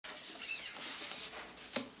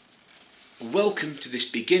Welcome to this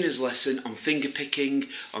beginner's lesson on fingerpicking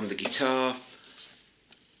on the guitar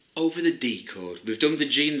over the D chord. We've done the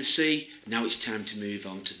G and the C, now it's time to move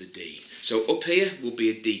on to the D. So up here will be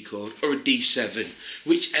a D chord or a D7,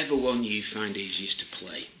 whichever one you find easiest to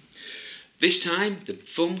play. This time the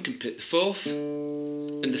thumb can pick the 4th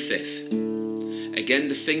and the 5th. Again,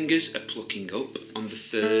 the fingers are plucking up on the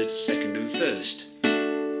 3rd, 2nd and 1st.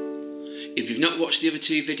 If you've not watched the other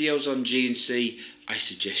two videos on G and C, I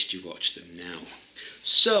suggest you watch them now.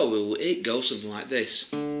 So it goes something like this.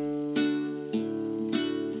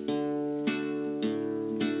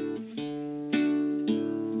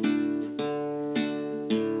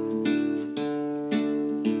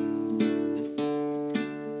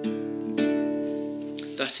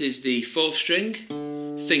 That is the 4th string,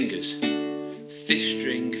 fingers, 5th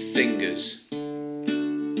string, fingers.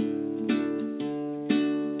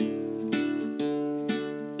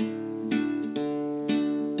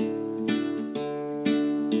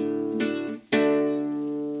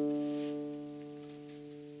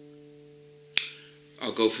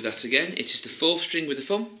 I'll go for that again. It is the 4th string with the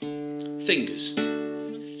thumb, fingers,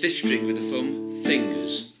 5th string with the thumb,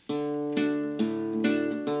 fingers.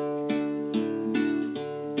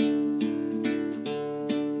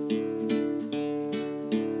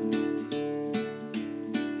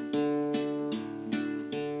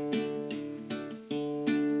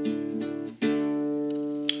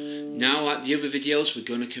 Now, like the other videos, we're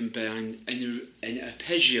going to combine an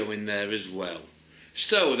arpeggio in there as well.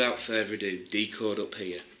 So, without further ado, D chord up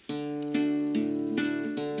here.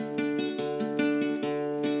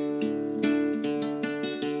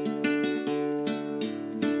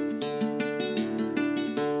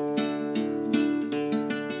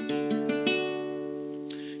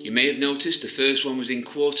 You may have noticed the first one was in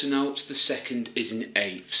quarter notes, the second is in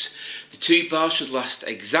eighths. The 2 bars should last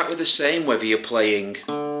exactly the same whether you're playing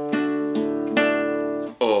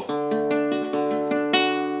or.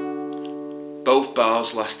 Both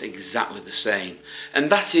bars last exactly the same,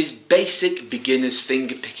 and that is basic beginner's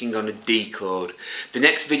fingerpicking on a D chord. The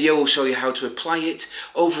next video will show you how to apply it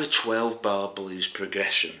over a 12-bar blues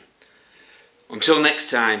progression. Until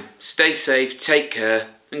next time, stay safe, take care,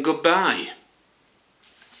 and goodbye.